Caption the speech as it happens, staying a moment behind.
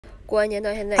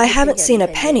I haven't seen a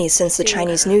penny since the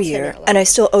Chinese New Year, and I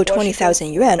still owe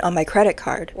 20,000 yuan on my credit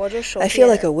card. I feel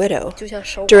like a widow.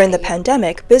 During the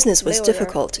pandemic, business was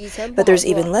difficult, but there's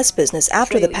even less business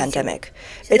after the pandemic.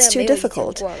 It's too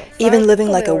difficult. Even living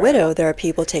like a widow, there are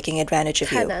people taking advantage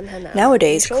of you.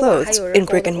 Nowadays, clothes in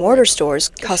brick-and-mortar stores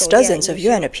cost dozens of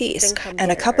yuan apiece,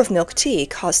 and a cup of milk tea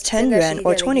costs 10 yuan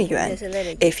or 20 yuan.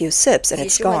 A few sips and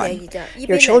it's gone.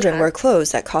 Your children wear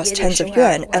clothes that cost tens of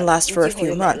yuan and last for a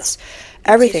few months.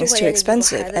 Everything's too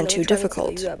expensive and too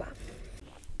difficult.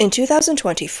 In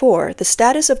 2024, the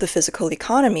status of the physical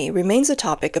economy remains a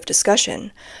topic of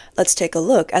discussion. Let's take a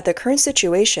look at the current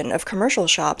situation of commercial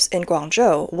shops in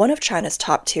Guangzhou, one of China's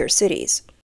top-tier cities.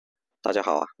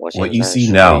 What you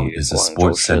see now is a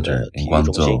sports center in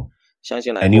Guangzhou.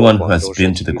 Anyone who has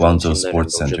been to the Guangzhou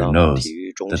Sports Center knows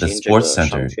that the sports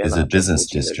center is a business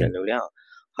district.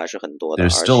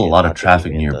 There's still a lot of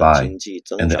traffic nearby,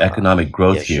 and the economic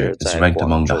growth here is ranked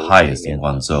among the highest in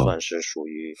Guangzhou.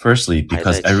 Firstly,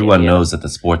 because everyone knows that the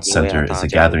sports center is a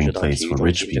gathering place for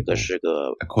rich people.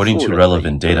 According to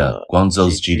relevant data,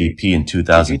 Guangzhou's GDP in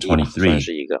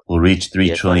 2023 will reach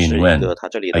 3 trillion yuan,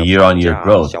 a year-on-year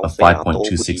growth of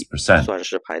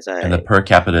 5.26%, and the per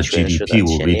capita GDP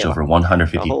will reach over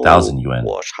 150,000 yuan.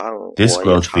 This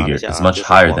growth figure is much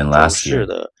higher than last year.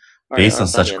 Based on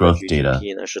such growth data,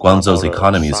 Guangzou's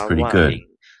economy is pretty good.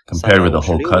 Compared with the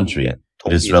whole country,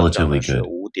 it is relatively good.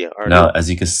 Now, as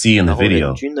you can see in the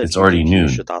video, it's already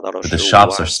noon, but the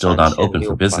shops are still not open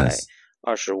for business.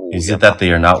 Is it that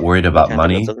they are not worried about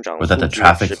money, or that the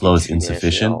traffic flow is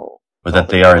insufficient, or that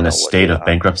they are in a state of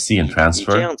bankruptcy and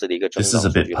transfer? This is a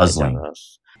bit puzzling.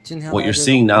 What you're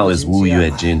seeing now is Wu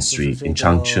Yuejin Street in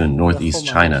Changchun, northeast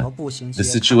China. The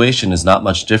situation is not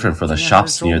much different from the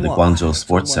shops near the Guangzhou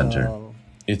Sports Center.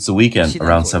 It's a weekend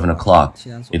around 7 o'clock.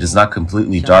 It is not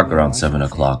completely dark around 7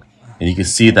 o'clock, and you can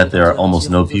see that there are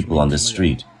almost no people on this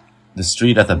street. The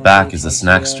street at the back is a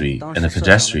snack street and a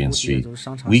pedestrian street.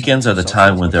 Weekends are the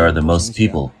time when there are the most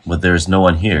people, but there is no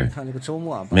one here.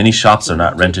 Many shops are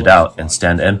not rented out and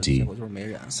stand empty.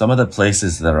 Some of the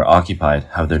places that are occupied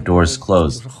have their doors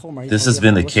closed. This has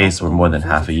been the case for more than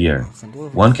half a year.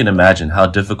 One can imagine how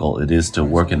difficult it is to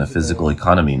work in the physical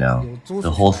economy now.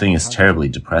 The whole thing is terribly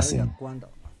depressing.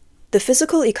 The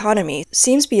physical economy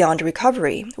seems beyond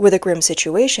recovery, with a grim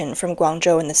situation from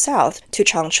Guangzhou in the south to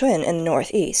Changchun in the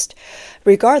northeast.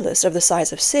 Regardless of the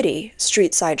size of city,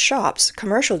 street-side shops,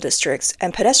 commercial districts,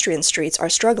 and pedestrian streets are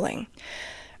struggling.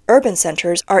 Urban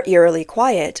centers are eerily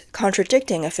quiet,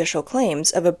 contradicting official claims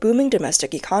of a booming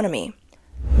domestic economy.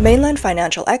 Mainland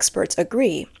financial experts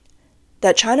agree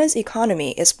that China's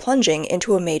economy is plunging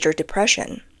into a major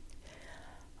depression.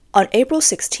 On April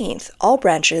 16th, all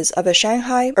branches of a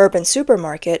Shanghai urban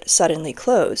supermarket suddenly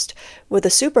closed, with the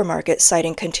supermarket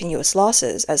citing continuous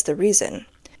losses as the reason.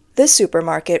 This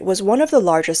supermarket was one of the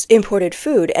largest imported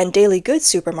food and daily goods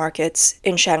supermarkets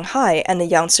in Shanghai and the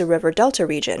Yangtze River Delta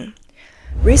region.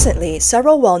 Recently,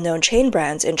 several well-known chain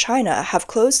brands in China have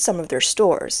closed some of their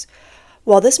stores.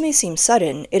 While this may seem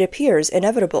sudden, it appears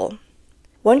inevitable.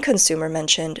 One consumer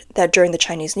mentioned that during the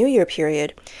Chinese New Year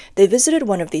period, they visited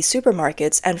one of these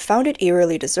supermarkets and found it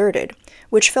eerily deserted,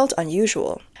 which felt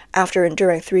unusual. After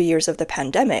enduring 3 years of the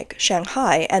pandemic,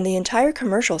 Shanghai and the entire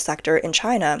commercial sector in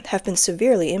China have been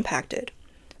severely impacted.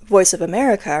 Voice of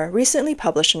America recently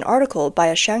published an article by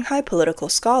a Shanghai political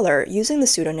scholar using the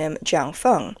pseudonym Jiang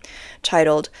Feng,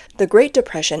 titled "The Great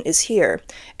Depression is Here,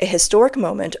 a Historic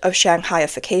Moment of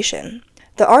Shanghaiification."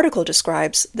 The article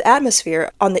describes the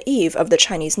atmosphere on the eve of the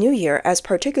Chinese New Year as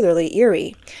particularly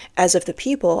eerie, as if the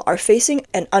people are facing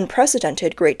an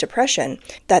unprecedented Great Depression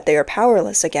that they are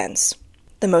powerless against.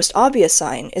 The most obvious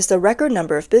sign is the record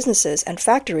number of businesses and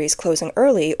factories closing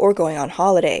early or going on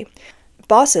holiday.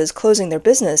 Bosses closing their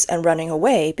business and running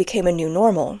away became a new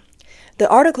normal. The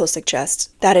article suggests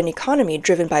that an economy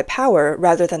driven by power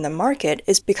rather than the market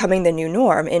is becoming the new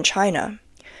norm in China.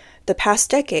 The past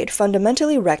decade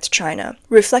fundamentally wrecked China,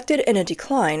 reflected in a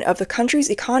decline of the country's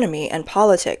economy and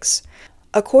politics.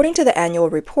 According to the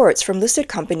annual reports from listed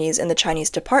companies in the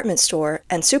Chinese department store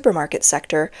and supermarket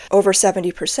sector, over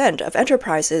 70% of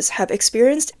enterprises have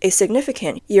experienced a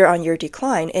significant year-on-year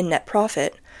decline in net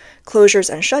profit. Closures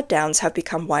and shutdowns have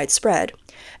become widespread.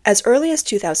 As early as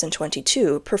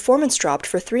 2022, performance dropped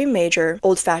for 3 major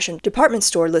old-fashioned department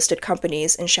store-listed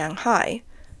companies in Shanghai.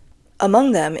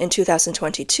 Among them, in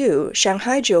 2022,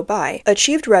 Shanghai Jiubai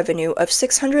achieved revenue of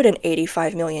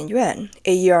 685 million yuan,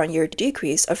 a year-on-year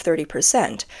decrease of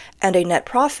 30%, and a net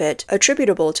profit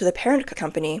attributable to the parent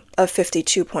company of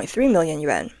 52.3 million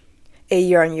yuan, a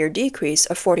year-on-year decrease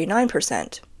of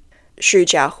 49%. Xu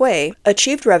Jiahui,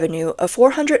 achieved revenue of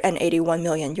 481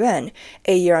 million yuan,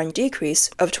 a year-on decrease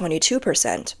of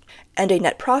 22%, and a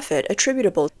net profit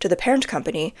attributable to the parent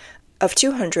company of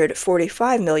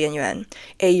 245 million yuan,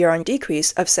 a year-on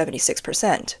decrease of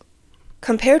 76%.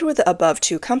 Compared with the above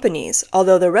two companies,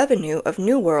 although the revenue of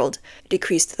New World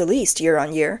decreased the least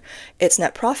year-on-year, its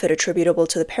net profit attributable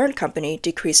to the parent company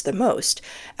decreased the most.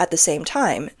 At the same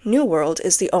time, New World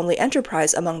is the only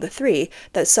enterprise among the three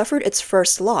that suffered its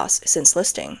first loss since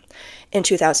listing. In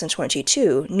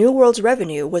 2022, New World's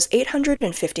revenue was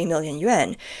 850 million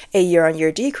yuan, a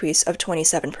year-on-year decrease of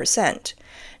 27%.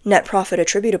 Net profit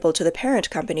attributable to the parent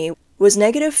company was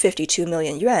negative 52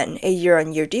 million yuan, a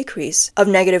year-on-year decrease of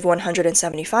negative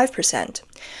 175%.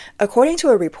 According to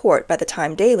a report by the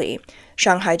Time Daily,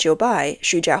 Shanghai Jiubai,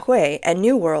 Xujiahui, and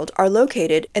New World are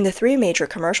located in the three major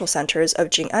commercial centers of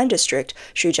Jing'an District,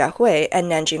 Xujiahui,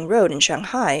 and Nanjing Road in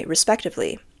Shanghai,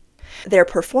 respectively. Their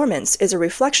performance is a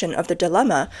reflection of the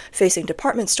dilemma facing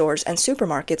department stores and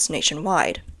supermarkets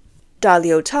nationwide. Da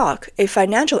Liu Tak, a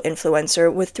financial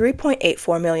influencer with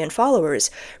 3.84 million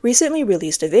followers, recently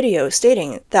released a video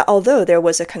stating that although there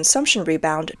was a consumption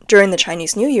rebound during the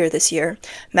Chinese New Year this year,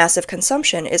 massive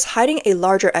consumption is hiding a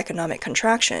larger economic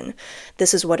contraction.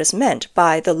 This is what is meant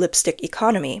by the lipstick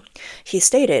economy. He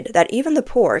stated that even the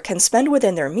poor can spend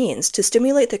within their means to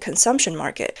stimulate the consumption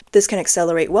market. This can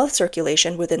accelerate wealth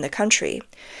circulation within the country.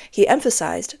 He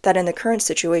emphasized that in the current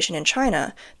situation in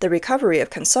China, the recovery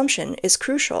of consumption is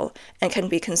crucial and can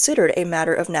be considered a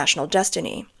matter of national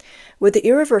destiny. With the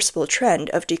irreversible trend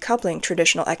of decoupling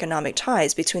traditional economic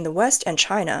ties between the West and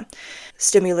China,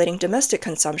 stimulating domestic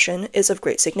consumption is of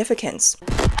great significance.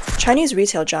 Chinese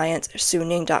retail giant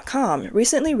Suning.com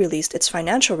recently released its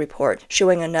financial report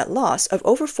showing a net loss of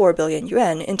over 4 billion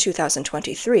yuan in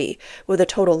 2023, with a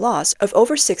total loss of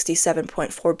over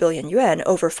 67.4 billion yuan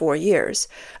over 4 years.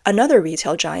 Another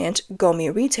retail giant,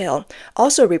 Gome Retail,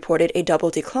 also reported a double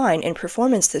decline in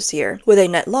performance this year, with a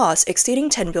net loss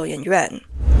exceeding 10 billion yuan.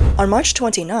 On March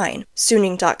 29,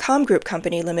 Suning.com Group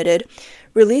Company Limited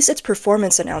released its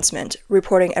performance announcement,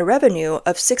 reporting a revenue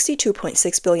of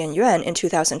 62.6 billion yuan in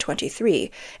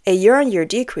 2023, a year-on-year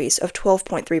decrease of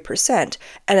 12.3%,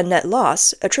 and a net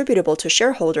loss attributable to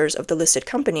shareholders of the listed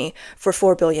company for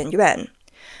 4 billion yuan.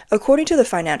 According to the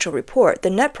financial report, the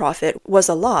net profit was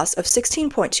a loss of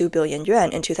 16.2 billion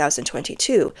yuan in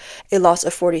 2022, a loss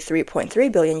of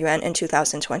 43.3 billion yuan in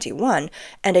 2021,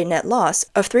 and a net loss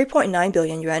of 3.9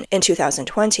 billion yuan in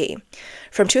 2020.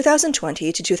 From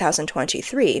 2020 to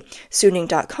 2023,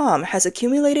 Suning.com has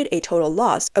accumulated a total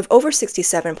loss of over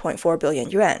 67.4 billion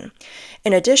yuan.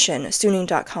 In addition,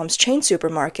 Suning.com's chain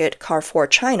supermarket, Carrefour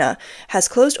China, has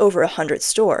closed over 100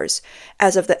 stores.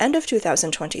 As of the end of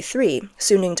 2023,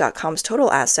 Suning.com's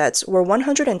total assets were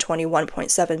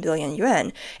 121.7 billion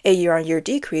yuan, a year-on-year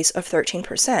decrease of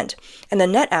 13%, and the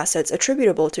net assets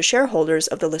attributable to shareholders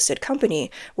of the listed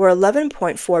company were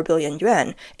 11.4 billion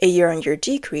yuan, a year-on-year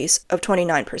decrease of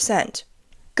 29%.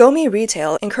 Gome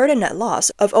Retail incurred a net loss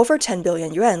of over 10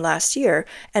 billion yuan last year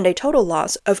and a total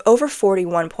loss of over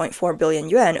 41.4 billion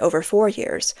yuan over 4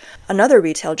 years. Another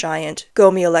retail giant,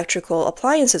 Gome Electrical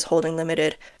Appliances Holding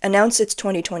Limited, announced its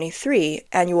 2023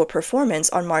 annual performance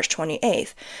on March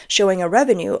 28th, showing a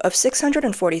revenue of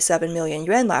 647 million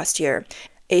yuan last year,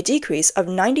 a decrease of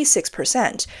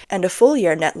 96%, and a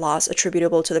full-year net loss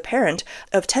attributable to the parent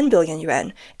of 10 billion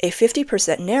yuan, a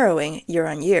 50% narrowing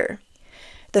year-on-year.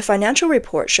 The financial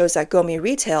report shows that Gome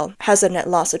Retail has a net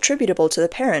loss attributable to the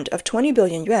parent of 20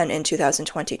 billion yuan in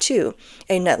 2022,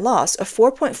 a net loss of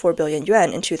 4.4 billion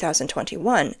yuan in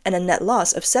 2021, and a net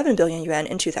loss of 7 billion yuan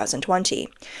in 2020.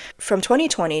 From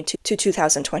 2020 to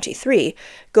 2023,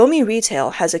 Gome Retail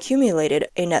has accumulated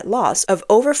a net loss of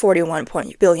over 41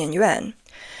 billion yuan.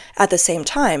 At the same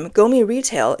time, Gome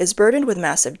Retail is burdened with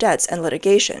massive debts and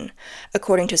litigation.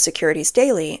 According to Securities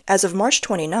Daily, as of March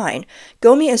 29,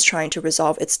 Gome is trying to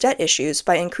resolve its debt issues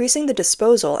by increasing the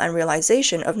disposal and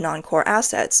realization of non-core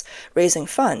assets, raising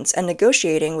funds, and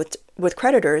negotiating with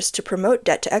creditors to promote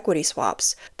debt-to-equity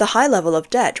swaps. The high level of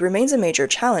debt remains a major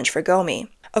challenge for Gome.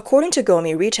 According to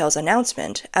Gome Retail's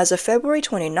announcement, as of February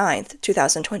 29,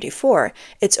 2024,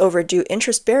 its overdue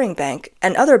interest-bearing bank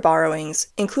and other borrowings,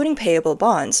 including payable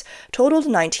bonds, totaled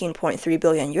 19.3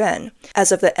 billion yuan.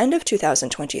 As of the end of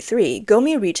 2023,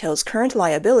 Gome Retail's current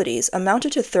liabilities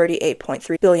amounted to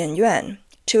 38.3 billion yuan.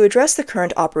 To address the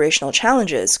current operational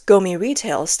challenges, Gome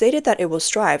Retail stated that it will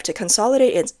strive to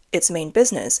consolidate its main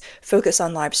business, focus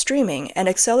on live streaming, and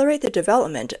accelerate the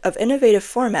development of innovative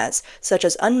formats such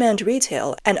as unmanned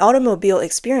retail and automobile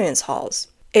experience halls.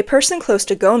 A person close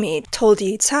to Gomi told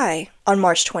Yi Cai on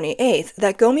March 28th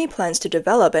that Gomi plans to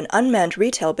develop an unmanned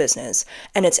retail business,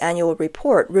 and its annual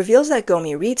report reveals that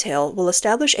Gomi Retail will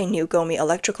establish a new Gomi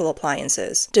Electrical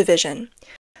Appliances division.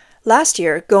 Last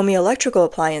year, Gomi Electrical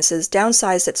Appliances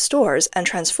downsized its stores and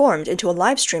transformed into a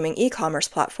live-streaming e-commerce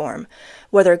platform.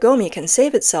 Whether Gomi can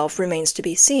save itself remains to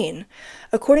be seen.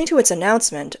 According to its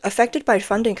announcement, affected by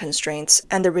funding constraints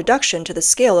and the reduction to the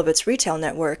scale of its retail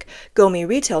network, Gomi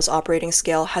Retail's operating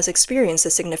scale has experienced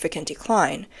a significant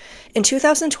decline. In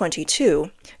 2022,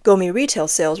 Gomi Retail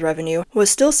sales revenue was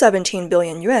still 17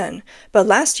 billion yuan, but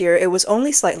last year it was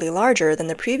only slightly larger than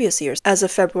the previous years. As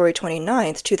of February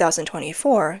 29,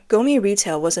 2024, Gomi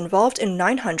Retail was involved in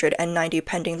 990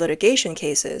 pending litigation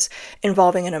cases,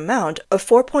 involving an amount of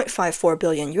 4.54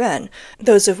 billion yuan,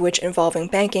 those of which involving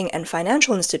banking and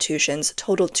financial institutions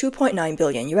totaled 2.9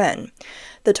 billion yuan.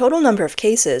 The total number of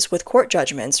cases with court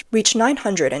judgments reached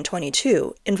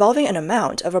 922, involving an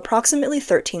amount of approximately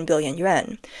 13 billion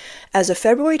yuan. As of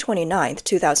February 29,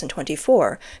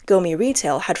 2024, Gomi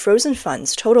Retail had frozen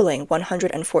funds totaling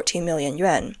 114 million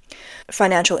yuan.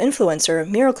 Financial influencer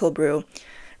Miracle Brew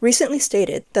recently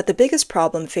stated that the biggest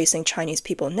problem facing Chinese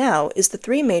people now is the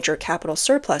three major capital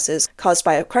surpluses caused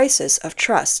by a crisis of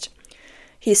trust.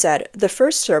 He said, the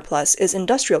first surplus is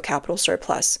industrial capital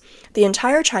surplus. The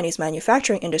entire Chinese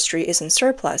manufacturing industry is in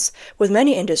surplus, with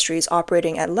many industries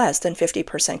operating at less than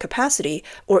 50% capacity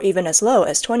or even as low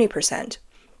as 20%.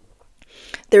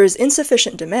 There is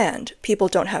insufficient demand, people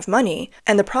don't have money,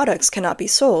 and the products cannot be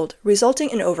sold, resulting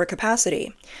in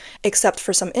overcapacity. Except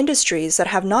for some industries that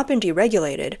have not been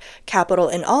deregulated, capital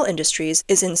in all industries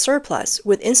is in surplus,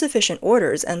 with insufficient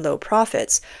orders and low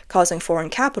profits, causing foreign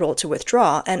capital to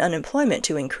withdraw and unemployment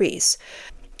to increase.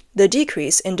 The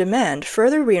decrease in demand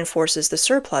further reinforces the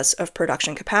surplus of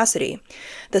production capacity.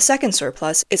 The second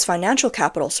surplus is financial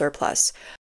capital surplus.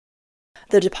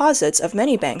 The deposits of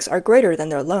many banks are greater than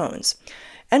their loans.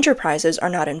 Enterprises are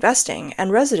not investing, and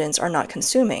residents are not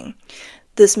consuming.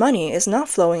 This money is not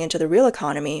flowing into the real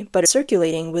economy, but is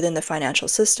circulating within the financial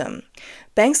system.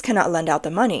 Banks cannot lend out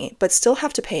the money, but still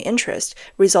have to pay interest,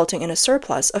 resulting in a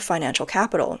surplus of financial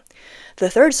capital. The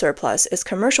third surplus is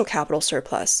commercial capital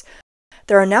surplus.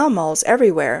 There are now malls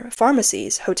everywhere,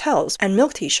 pharmacies, hotels, and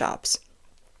milk tea shops.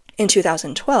 In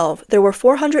 2012, there were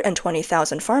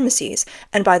 420,000 pharmacies,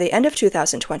 and by the end of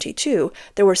 2022,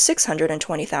 there were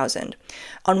 620,000.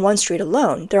 On one street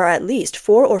alone, there are at least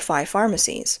 4 or 5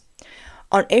 pharmacies.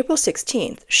 On April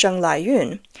 16th, Sheng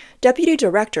Laiyun, Deputy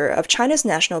Director of China's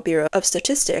National Bureau of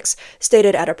Statistics,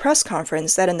 stated at a press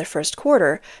conference that in the first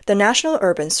quarter, the National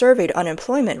Urban Surveyed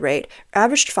Unemployment Rate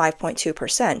averaged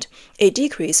 5.2%, a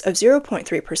decrease of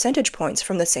 0.3 percentage points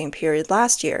from the same period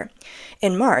last year.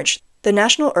 In March, the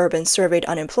National Urban Surveyed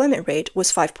Unemployment Rate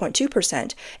was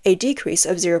 5.2%, a decrease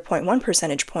of 0.1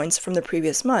 percentage points from the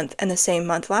previous month and the same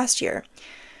month last year.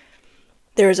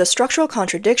 There is a structural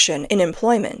contradiction in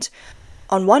employment.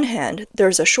 On one hand, there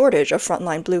is a shortage of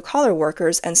frontline blue-collar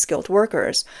workers and skilled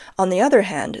workers. On the other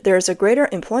hand, there is a greater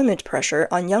employment pressure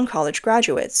on young college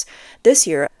graduates. This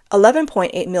year,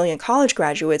 11.8 million college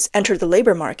graduates entered the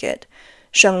labor market.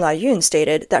 Sheng Laiyun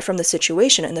stated that from the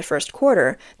situation in the first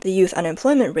quarter, the youth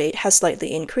unemployment rate has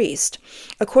slightly increased.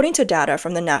 According to data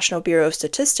from the National Bureau of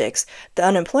Statistics, the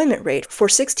unemployment rate for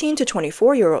 16 to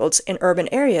 24-year-olds in urban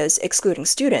areas, excluding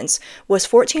students, was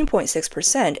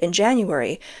 14.6% in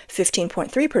January,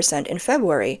 15.3% in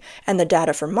February, and the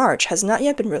data for March has not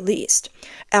yet been released.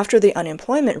 After the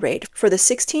unemployment rate for the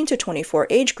 16 to 24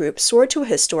 age group soared to a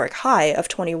historic high of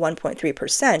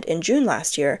 21.3% in June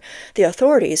last year, the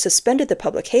authorities suspended the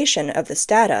publication of this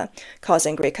data,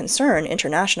 causing great concern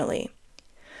internationally.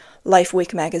 Life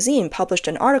Week magazine published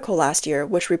an article last year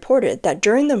which reported that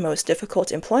during the most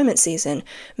difficult employment season,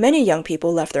 many young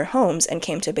people left their homes and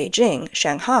came to Beijing,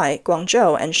 Shanghai,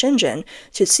 Guangzhou, and Shenzhen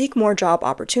to seek more job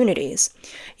opportunities.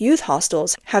 Youth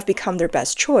hostels have become their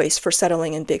best choice for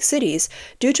settling in big cities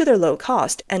due to their low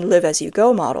cost and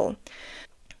live-as-you-go model.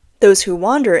 Those who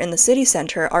wander in the city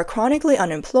center are chronically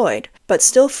unemployed, but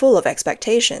still full of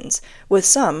expectations, with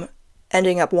some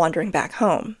ending up wandering back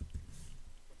home.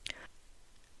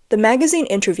 The magazine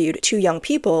interviewed 2 young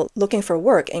people looking for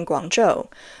work in Guangzhou.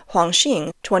 Huang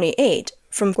Xing, 28,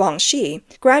 from Guangxi,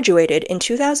 graduated in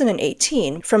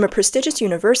 2018 from a prestigious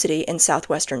university in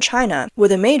southwestern China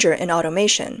with a major in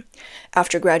automation.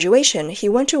 After graduation, he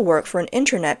went to work for an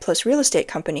internet plus real estate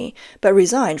company, but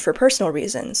resigned for personal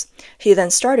reasons. He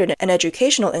then started an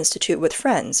educational institute with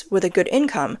friends, with a good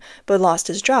income, but lost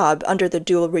his job under the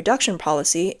dual reduction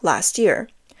policy last year.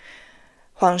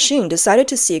 Huang Xin decided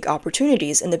to seek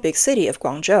opportunities in the big city of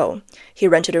Guangzhou. He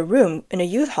rented a room in a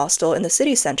youth hostel in the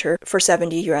city center for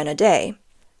 70 yuan a day.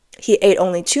 He ate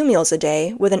only 2 meals a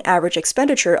day, with an average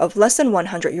expenditure of less than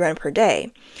 100 yuan per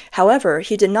day. However,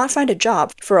 he did not find a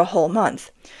job for a whole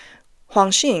month. Huang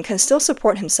Xin can still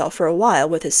support himself for a while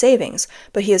with his savings,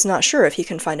 but he is not sure if he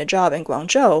can find a job in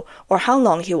Guangzhou or how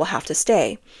long he will have to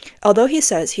stay. Although he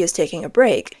says he is taking a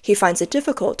break, he finds it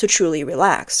difficult to truly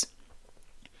relax.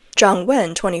 Zhang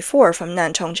Wen, 24, from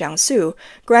Nantong, Jiangsu,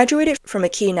 graduated from a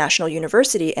key national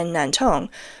university in Nantong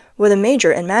with a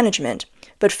major in management,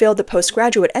 but failed the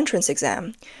postgraduate entrance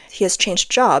exam. He has changed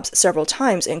jobs several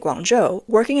times in Guangzhou,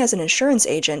 working as an insurance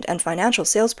agent and financial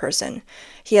salesperson.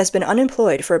 He has been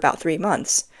unemployed for about 3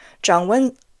 months. Zhang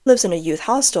Wen lives in a youth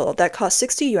hostel that costs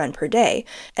 60 yuan per day,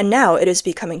 and now it is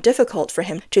becoming difficult for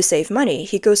him to save money.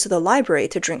 He goes to the library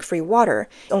to drink free water,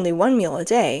 only 1 meal a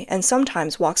day, and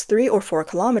sometimes walks 3 or 4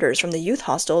 kilometers from the youth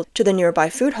hostel to the nearby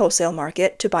food wholesale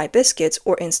market to buy biscuits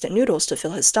or instant noodles to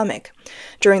fill his stomach.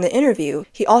 During the interview,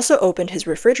 he also opened his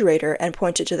refrigerator and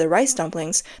pointed to the rice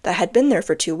dumplings that had been there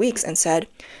for 2 weeks and said,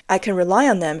 "I can rely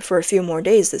on them for a few more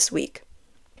days this week."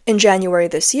 In January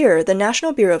this year, the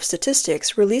National Bureau of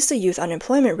Statistics released the youth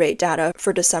unemployment rate data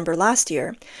for December last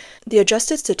year. The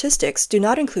adjusted statistics do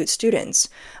not include students.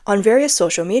 On various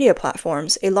social media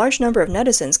platforms, a large number of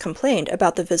netizens complained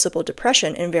about the visible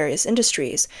depression in various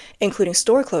industries, including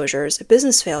store closures,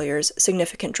 business failures,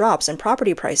 significant drops in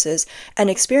property prices, and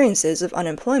experiences of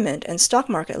unemployment and stock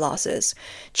market losses.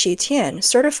 Qi Tian,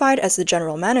 certified as the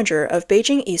general manager of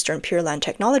Beijing Eastern Pure Land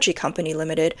Technology Company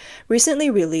Limited, recently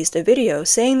released a video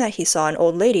saying that he saw an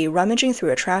old lady rummaging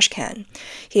through a trash can.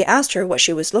 He asked her what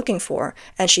she was looking for,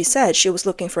 and she said she was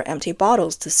looking for empty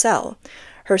bottles to sell.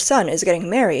 Her son is getting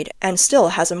married and still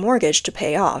has a mortgage to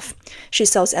pay off. She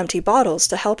sells empty bottles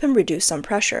to help him reduce some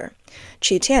pressure.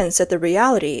 Qi Tian said the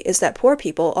reality is that poor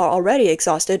people are already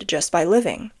exhausted just by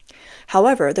living.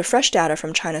 However, the fresh data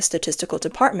from China's Statistical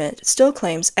Department still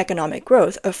claims economic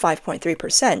growth of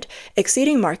 5.3%,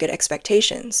 exceeding market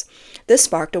expectations. This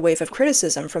sparked a wave of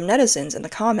criticism from netizens in the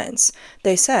comments.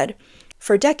 They said,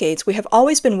 "For decades, we have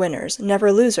always been winners,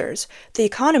 never losers. The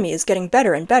economy is getting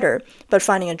better and better, but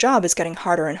finding a job is getting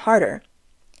harder and harder."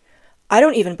 I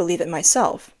don't even believe it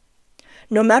myself.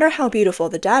 No matter how beautiful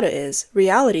the data is,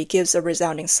 reality gives a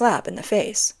resounding slap in the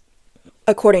face.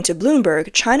 According to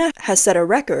Bloomberg, China has set a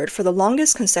record for the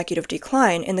longest consecutive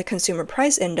decline in the Consumer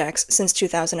Price Index since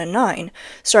 2009,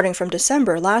 starting from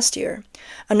December last year.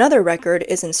 Another record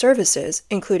is in services,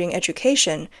 including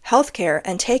education, healthcare,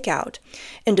 and takeout.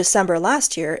 In December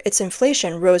last year, its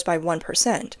inflation rose by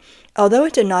 1%. Although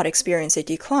it did not experience a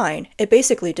decline, it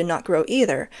basically did not grow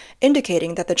either,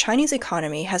 indicating that the Chinese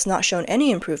economy has not shown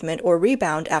any improvement or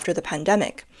rebound after the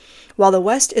pandemic. While the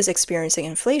West is experiencing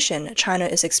inflation, China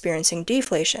is experiencing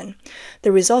deflation.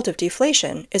 The result of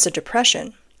deflation is a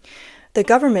depression. The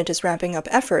government is ramping up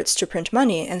efforts to print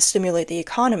money and stimulate the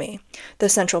economy. The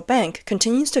central bank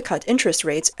continues to cut interest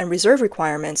rates and reserve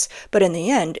requirements, but in the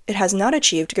end, it has not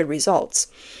achieved good results.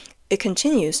 It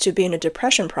continues to be in a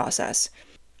depression process.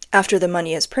 After the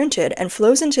money is printed and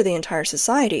flows into the entire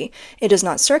society, it does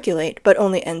not circulate, but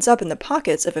only ends up in the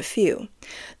pockets of a few.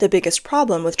 The biggest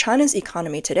problem with China's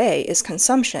economy today is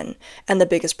consumption, and the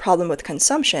biggest problem with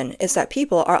consumption is that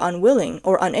people are unwilling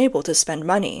or unable to spend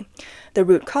money. The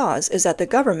root cause is that the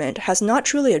government has not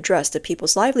truly addressed the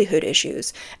people's livelihood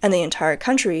issues, and the entire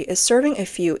country is serving a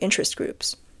few interest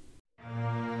groups.